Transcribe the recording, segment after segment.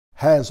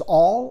Has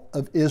all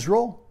of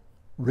Israel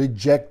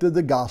rejected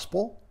the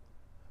gospel?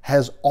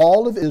 Has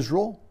all of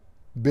Israel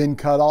been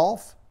cut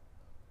off?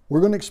 We're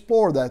going to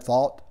explore that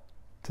thought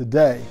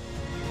today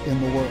in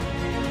the Word.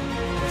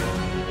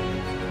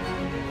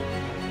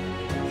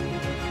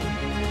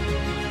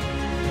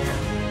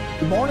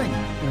 Good morning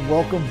and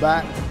welcome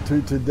back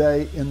to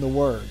Today in the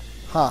Word.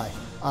 Hi,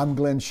 I'm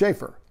Glenn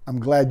Schaefer. I'm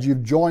glad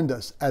you've joined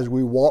us as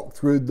we walk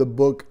through the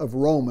book of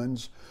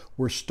Romans.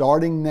 We're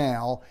starting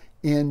now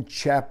in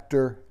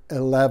chapter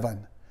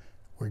 11.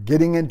 We're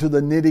getting into the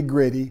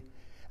nitty-gritty,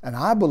 and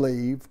I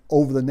believe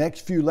over the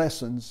next few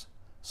lessons,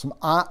 some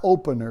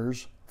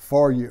eye-openers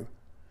for you.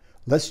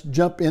 Let's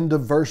jump into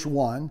verse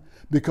 1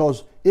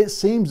 because it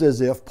seems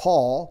as if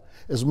Paul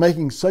is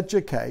making such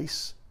a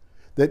case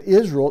that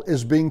Israel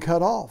is being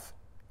cut off,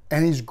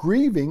 and he's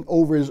grieving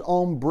over his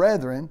own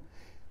brethren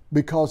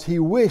because he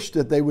wished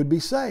that they would be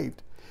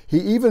saved. He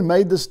even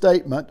made the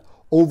statement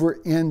over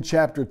in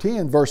chapter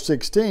 10, verse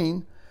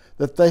 16,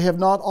 that they have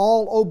not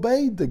all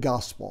obeyed the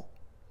gospel.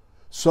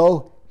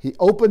 So he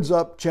opens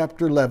up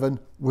chapter 11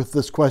 with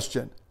this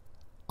question.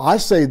 I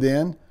say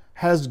then,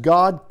 has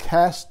God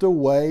cast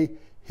away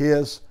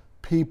His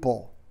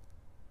people?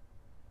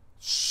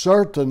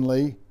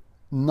 Certainly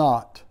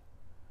not.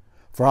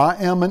 For I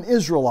am an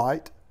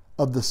Israelite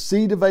of the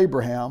seed of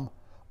Abraham,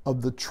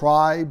 of the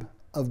tribe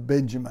of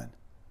Benjamin.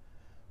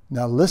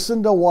 Now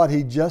listen to what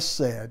he just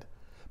said,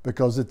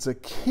 because it's a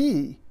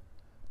key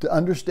to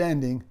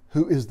understanding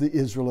who is the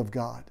Israel of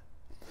God.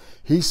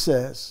 He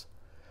says,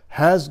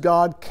 has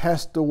God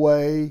cast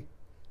away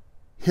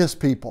His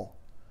people?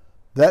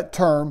 That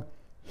term,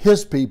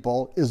 His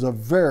people, is a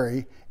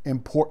very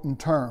important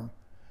term,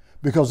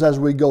 because as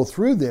we go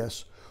through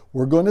this,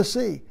 we're going to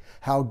see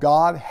how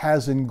God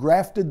has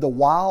engrafted the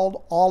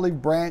wild olive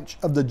branch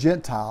of the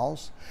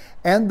Gentiles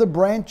and the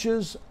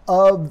branches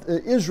of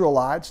the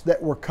Israelites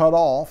that were cut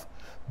off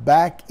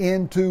back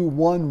into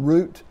one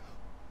root,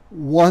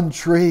 one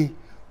tree,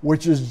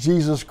 which is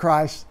Jesus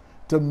Christ,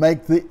 to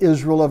make the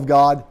Israel of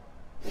God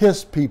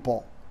His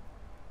people.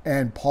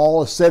 And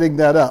Paul is setting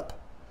that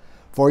up.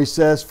 For he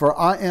says, for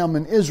I am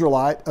an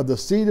Israelite of the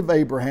seed of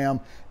Abraham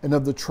and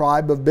of the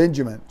tribe of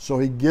Benjamin. So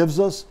he gives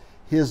us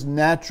his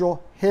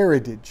natural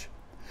heritage.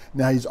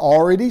 Now he's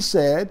already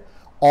said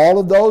all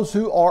of those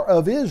who are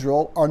of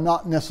Israel are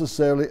not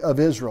necessarily of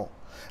Israel.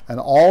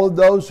 And all of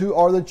those who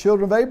are the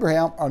children of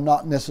Abraham are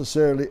not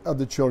necessarily of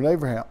the children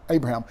of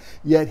Abraham.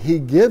 Yet he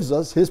gives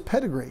us his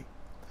pedigree,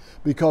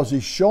 because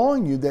he's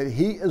showing you that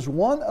he is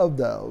one of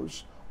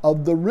those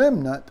of the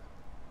remnant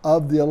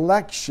of the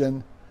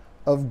election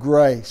of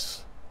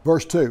grace.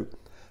 Verse 2,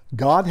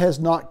 God has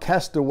not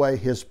cast away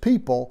His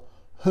people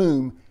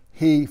whom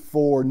He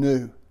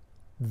foreknew.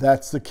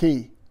 That's the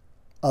key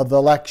of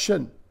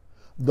election.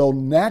 Though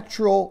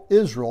natural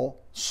Israel,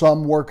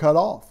 some were cut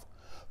off.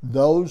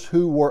 Those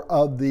who were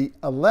of the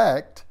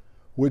elect,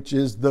 which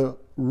is the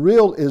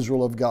real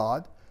Israel of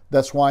God,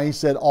 that's why he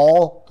said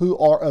all who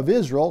are of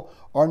Israel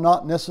are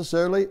not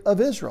necessarily of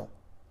Israel.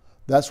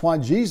 That's why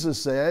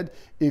Jesus said,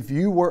 if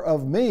you were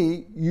of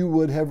me, you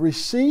would have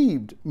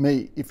received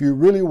me. If you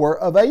really were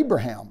of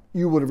Abraham,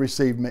 you would have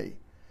received me.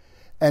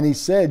 And he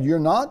said, you're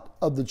not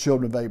of the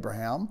children of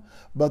Abraham,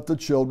 but the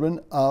children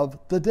of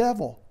the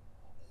devil.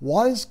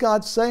 What is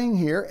God saying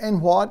here,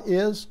 and what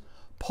is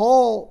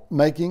Paul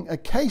making a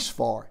case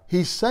for?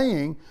 He's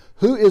saying,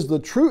 who is the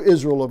true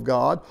Israel of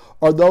God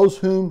are those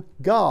whom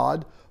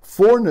God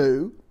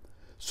foreknew.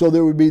 So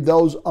there would be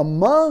those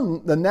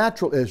among the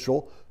natural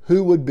Israel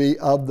who would be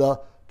of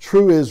the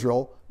true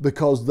Israel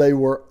because they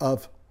were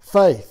of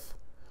faith.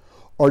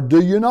 Or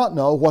do you not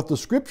know what the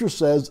scripture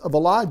says of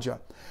Elijah?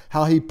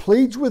 How he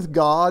pleads with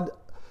God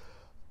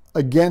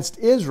against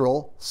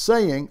Israel,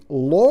 saying,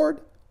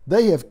 Lord,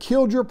 they have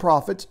killed your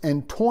prophets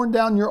and torn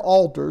down your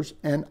altars,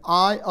 and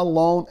I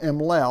alone am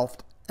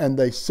left, and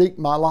they seek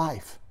my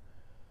life.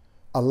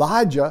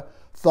 Elijah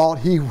thought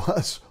he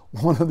was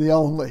one of the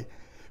only,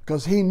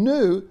 because he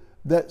knew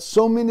that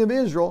so many of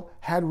Israel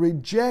had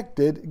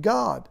rejected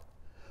God.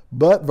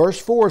 But verse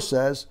 4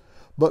 says,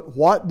 but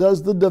what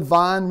does the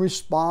divine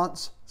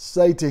response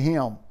say to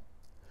him?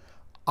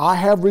 I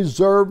have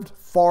reserved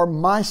for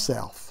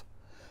myself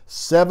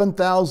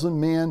 7,000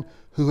 men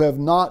who have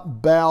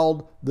not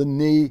bowed the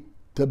knee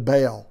to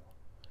Baal.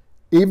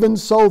 Even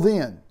so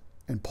then,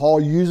 and Paul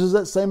uses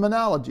that same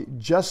analogy,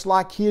 just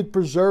like he had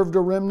preserved a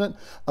remnant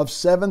of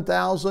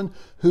 7,000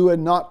 who had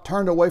not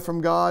turned away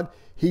from God,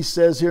 he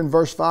says here in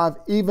verse 5,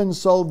 even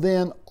so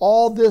then,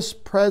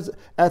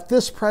 at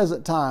this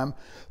present time,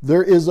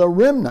 there is a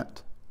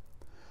remnant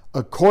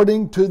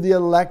according to the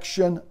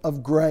election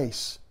of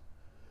grace.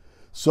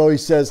 So he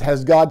says,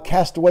 has God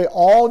cast away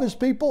all of His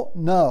people?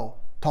 No.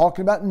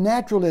 Talking about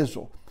natural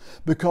Israel.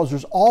 Because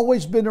there's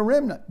always been a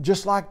remnant,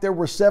 just like there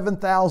were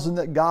 7,000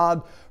 that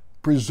God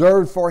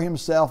preserved for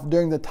Himself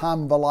during the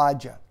time of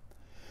Elijah.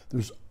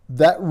 There's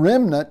that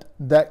remnant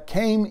that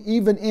came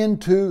even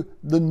into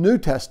the New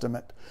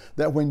Testament,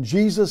 that when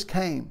Jesus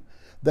came,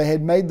 they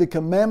had made the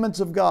commandments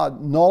of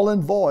God null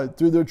and void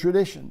through their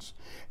traditions.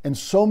 And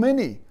so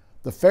many,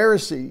 the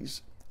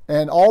Pharisees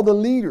and all the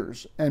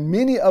leaders and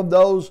many of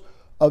those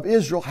of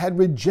Israel had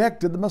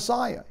rejected the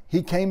Messiah.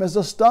 He came as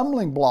a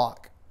stumbling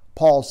block,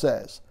 Paul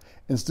says.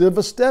 Instead of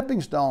a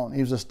stepping stone,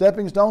 he was a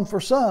stepping stone for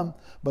some,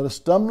 but a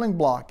stumbling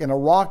block and a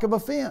rock of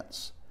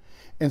offense.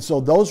 And so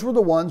those were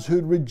the ones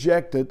who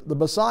rejected the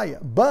Messiah.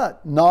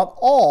 But not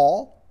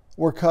all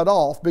were cut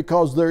off,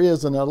 because there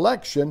is an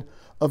election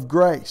of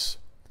grace.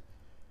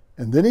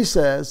 And then he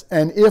says,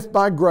 and if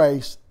by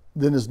grace,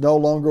 then is no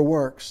longer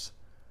works.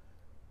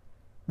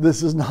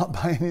 This is not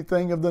by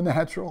anything of the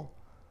natural.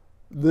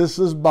 This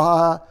is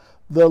by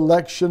the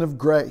election of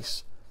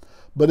grace.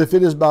 But if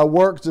it is by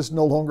works, it's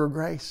no longer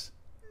grace.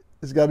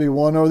 It's got to be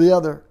one or the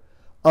other.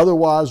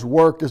 Otherwise,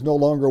 work is no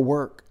longer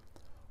work.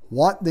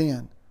 What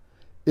then?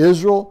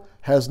 Israel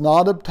has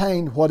not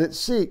obtained what it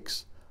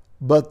seeks,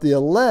 but the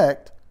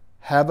elect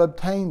have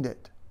obtained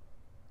it,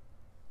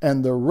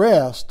 and the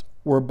rest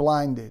were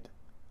blinded.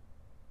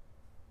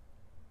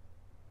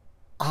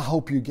 I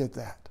hope you get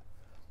that.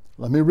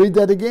 Let me read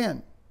that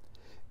again.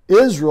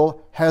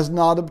 Israel has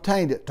not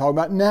obtained it. Talking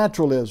about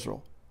natural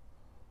Israel.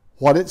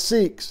 What it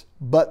seeks,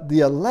 but the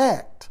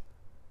elect,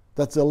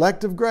 that's the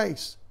elect of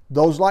grace,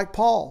 those like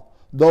Paul,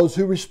 those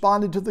who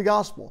responded to the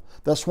gospel.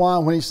 That's why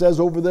when he says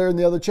over there in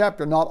the other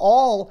chapter, not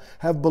all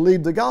have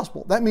believed the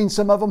gospel. That means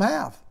some of them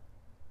have.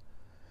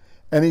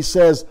 And he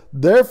says,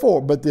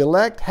 therefore, but the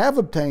elect have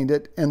obtained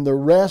it, and the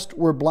rest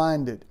were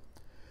blinded.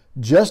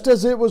 Just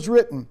as it was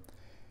written,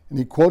 and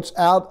he quotes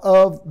out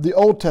of the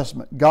Old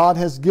Testament, God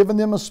has given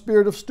them a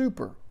spirit of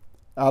stupor.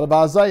 Out of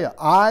Isaiah,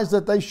 eyes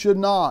that they should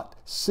not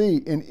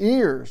see, and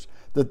ears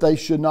that they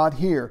should not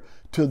hear,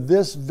 to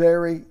this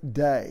very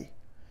day.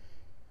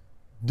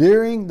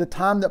 During the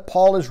time that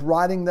Paul is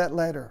writing that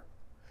letter.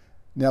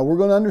 Now we're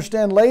going to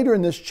understand later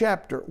in this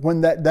chapter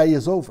when that day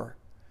is over.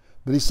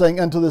 But he's saying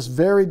unto this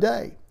very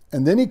day.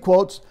 And then he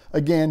quotes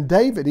again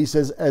David. He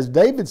says, as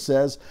David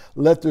says,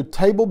 let their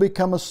table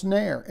become a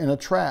snare and a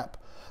trap,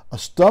 a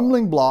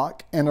stumbling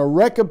block and a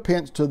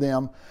recompense to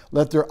them.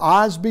 Let their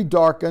eyes be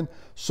darkened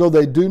so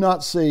they do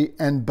not see,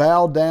 and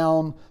bow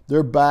down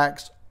their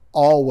backs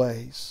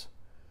always.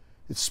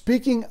 It's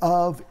speaking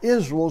of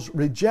Israel's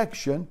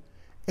rejection,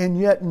 and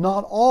yet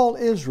not all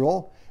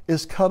Israel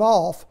is cut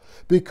off,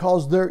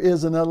 because there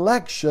is an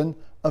election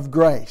of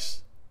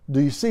grace. Do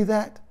you see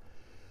that?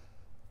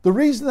 The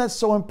reason that's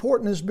so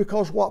important is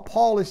because what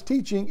Paul is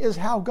teaching is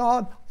how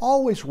God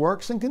always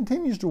works and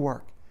continues to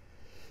work.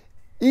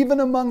 Even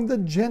among the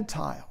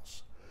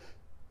Gentiles.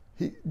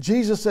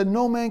 Jesus said,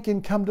 no man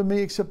can come to me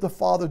except the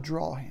Father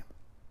draw him.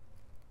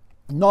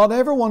 Not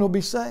everyone will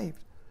be saved.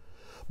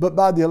 But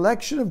by the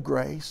election of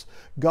grace,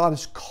 God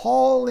is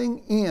calling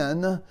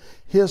in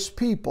His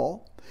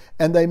people,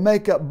 and they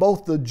make up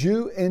both the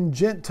Jew and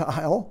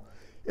Gentile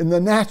in the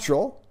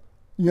natural.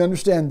 You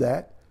understand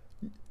that?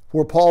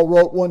 Where Paul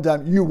wrote one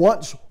time, you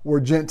once were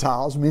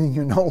Gentiles, meaning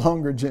you're no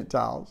longer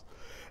Gentiles.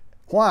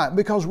 Why?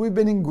 Because we've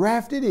been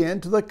engrafted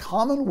into the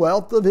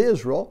commonwealth of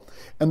Israel,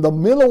 and the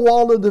middle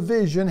wall of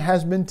division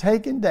has been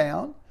taken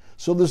down.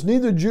 So there's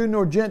neither Jew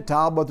nor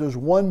Gentile, but there's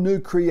one new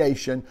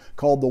creation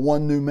called the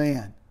one new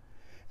man.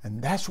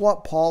 And that's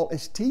what Paul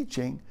is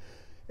teaching.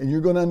 And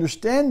you're going to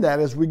understand that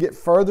as we get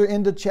further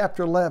into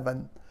chapter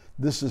 11.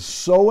 This is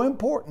so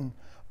important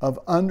of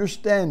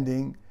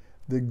understanding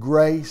the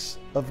grace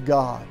of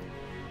God.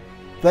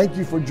 Thank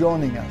you for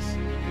joining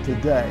us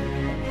today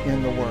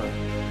in the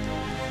Word.